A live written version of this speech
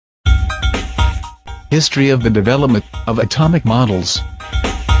History of the development of atomic models.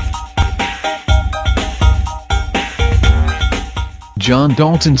 John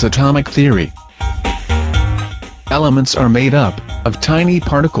Dalton's atomic theory. Elements are made up of tiny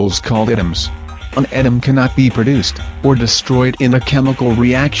particles called atoms. An atom cannot be produced or destroyed in a chemical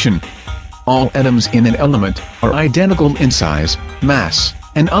reaction. All atoms in an element are identical in size, mass,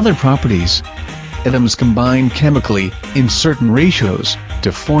 and other properties. Atoms combine chemically in certain ratios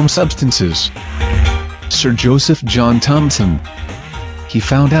to form substances. Sir Joseph John Thomson. He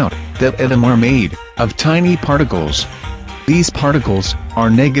found out that atoms are made of tiny particles. These particles are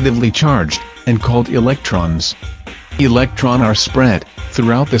negatively charged and called electrons. Electrons are spread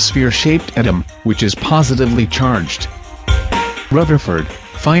throughout the sphere-shaped atom, which is positively charged. Rutherford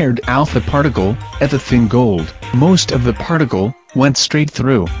fired alpha particle at the thin gold. Most of the particle went straight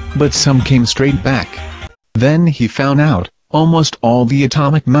through, but some came straight back. Then he found out almost all the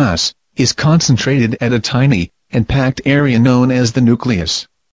atomic mass is concentrated at a tiny and packed area known as the nucleus.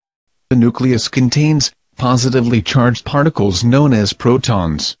 The nucleus contains positively charged particles known as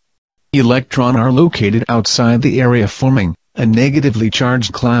protons. Electrons are located outside the area, forming a negatively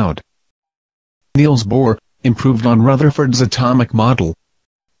charged cloud. Niels Bohr improved on Rutherford's atomic model.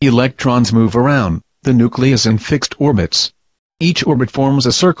 Electrons move around the nucleus in fixed orbits. Each orbit forms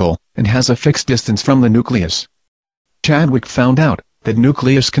a circle and has a fixed distance from the nucleus. Chadwick found out that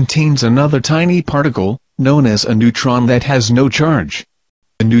nucleus contains another tiny particle, known as a neutron, that has no charge.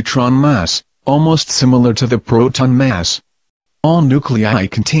 The neutron mass, almost similar to the proton mass. All nuclei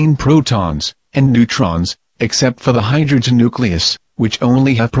contain protons and neutrons, except for the hydrogen nucleus, which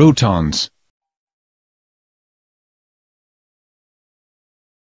only have protons.